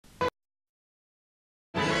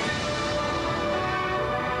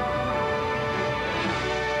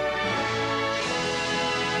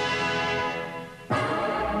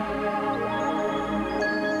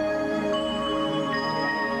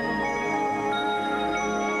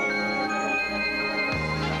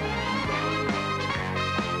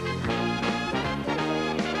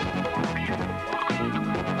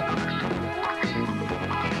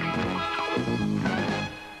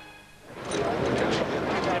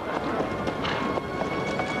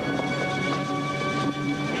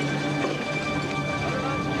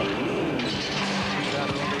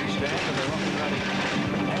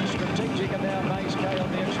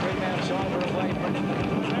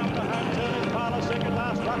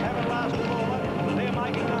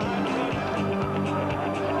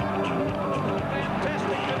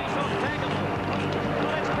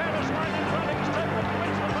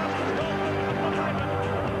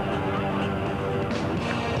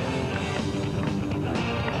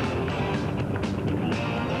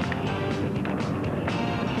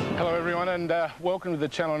everyone, and welcome to the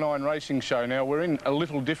Channel 9 Racing Show. Now, we're in a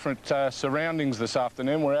little different surroundings this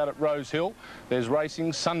afternoon. We're out at Rose Hill. There's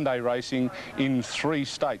racing, Sunday racing, in 3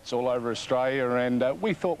 states all over Australia, and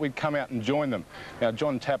we thought we'd come out and join them. Now,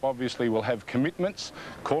 John Tapp obviously will have commitments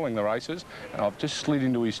calling the races, and I've just slid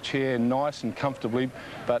into his chair nice and comfortably,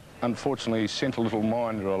 but unfortunately he sent a little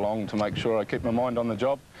minder along to make sure I keep my mind on the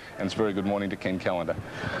job, and it's a very good morning to Ken Callender.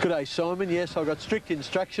 Good day, Simon. Yes, I've got strict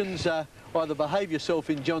instructions. Either behave yourself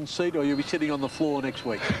in John's seat or you'll be sitting on the floor next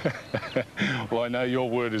week. Well, I know your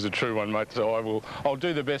word is a true one, mate, so I'll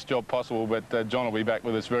do the best job possible, but John will be back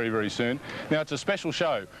with us very, very soon. Now, it's a special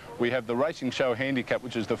show. We have the Racing Show Handicap,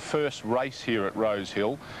 which is the first race here at Rose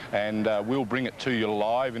Hill, and we'll bring it to you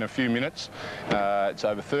live in a few minutes. It's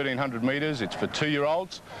over 1,300 metres. It's for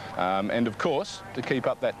 2-year-olds. And, of course, to keep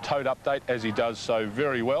up that tote update, as he does so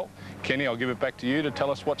very well, Kenny, I'll give it back to you to tell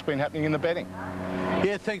us what's been happening in the betting.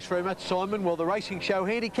 Yeah, thanks very much, Simon. Well, the Racing Show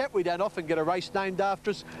Handicap, we don't often get a race named after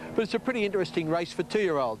us, but it's a pretty interesting race for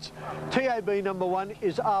 2-year-olds. TAB number 1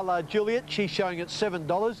 is Arla Juliet. She's showing at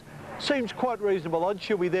 $7. Seems quite reasonable odds.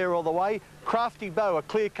 She'll be there all the way. Crafty Bow, a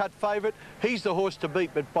clear-cut favourite. He's the horse to beat,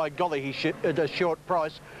 but by golly, he's at a short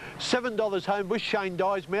price. $7 home with Shane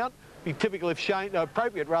Dye's mount. Be typical if Shane,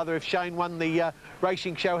 appropriate rather, if Shane won the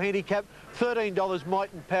Racing Show Handicap. $13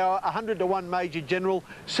 Might and Power, 100 to 1 Major General,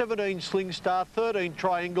 17 Sling Star, 13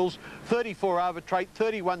 Triangles, 34 Arbitrate,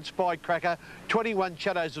 31 Spy Cracker, 21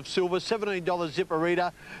 Shadows of Silver, $17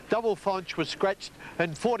 Zipperita, Double Fonch was scratched,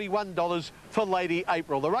 and $41 for Lady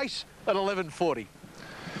April. The race at 11:40.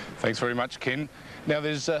 Thanks very much, Ken. Now,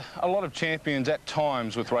 there's a lot of champions at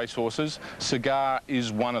times with racehorses. Cigar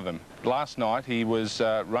is one of them. Last night he was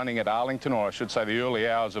running at Arlington, or I should say the early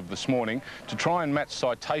hours of this morning, to try and match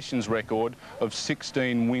Citation's record of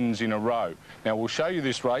 16 wins in a row. Now, we'll show you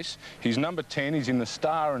this race. He's number 10. He's in the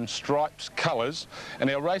Star and Stripes colours. And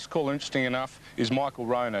our race caller, interesting enough, is Michael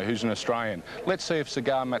Rona, who's an Australian. Let's see if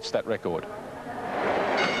Cigar matched that record.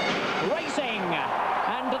 Racing,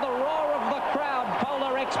 and to the roar of the crowd,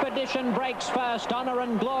 Polar Expedition breaks first. Honour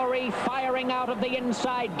and Glory firing out of the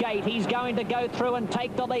inside gate. He's going to go through and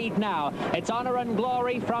take the lead now. It's Honour and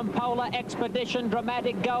Glory from Polar Expedition.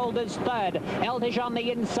 Dramatic Gold is third. Eldridge on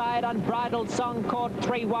the inside. Unbridled Song caught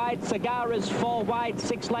 3 wide. Cigar is 4 wide,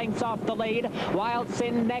 6 lengths off the lead. Wild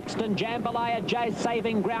Sin next, and Jambalaya J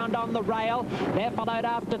saving ground on the rail. They're followed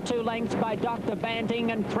after 2 lengths by Dr.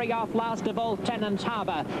 Banting, and 3 off last of all Tennant's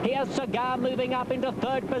Harbour. Here's Cigar moving up into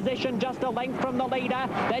 3rd position, just a length from the leader.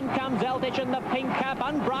 Then comes Eldridge in the pink cap.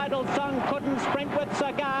 Unbridled Song couldn't sprint with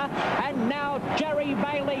Cigar, and now Jerry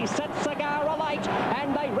Bailey sets Cigar alight,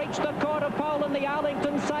 and they reach the quarter pole in the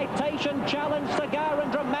Arlington Citation Challenge. Cigar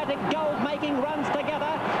and Dramatic Gold making runs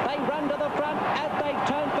together. They run to the front as they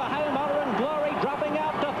turn for home. Honour and Glory dropping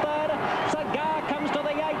out to 3rd. Cigar comes to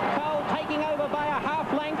the 8th pole, taking over by a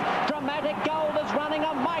half length. Dramatic Gold is running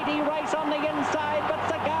a mighty race on the inside, but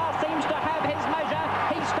Cigar seems to have his measure.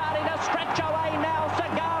 He's starting to stretch away now.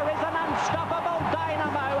 Cigar is an unstoppable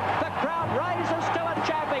dynamo. The crowd rises to a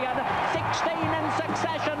champion. 16 in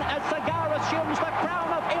succession as Cigar assumes the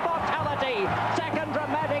crown of immortality. Second,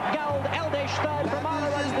 Dramatic Gold. Eldridge third from Honour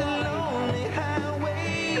and Glory.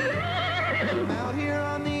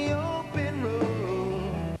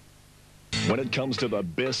 When it comes to the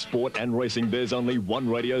best sport and racing, there's only one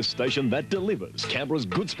radio station that delivers. Canberra's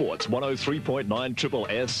Good Sports, 103.9 Triple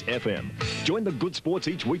S FM. Join the Good Sports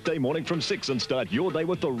each weekday morning from 6 and start your day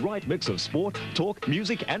with the right mix of sport, talk,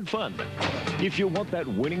 music and fun. If you want that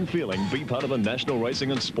winning feeling, be part of the National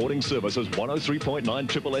Racing and Sporting Services. 103.9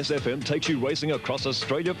 Triple S FM takes you racing across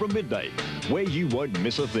Australia from midday, where you won't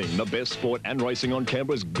miss a thing. The best sport and racing on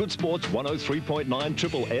Canberra's Good Sports, 103.9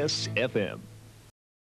 Triple S FM.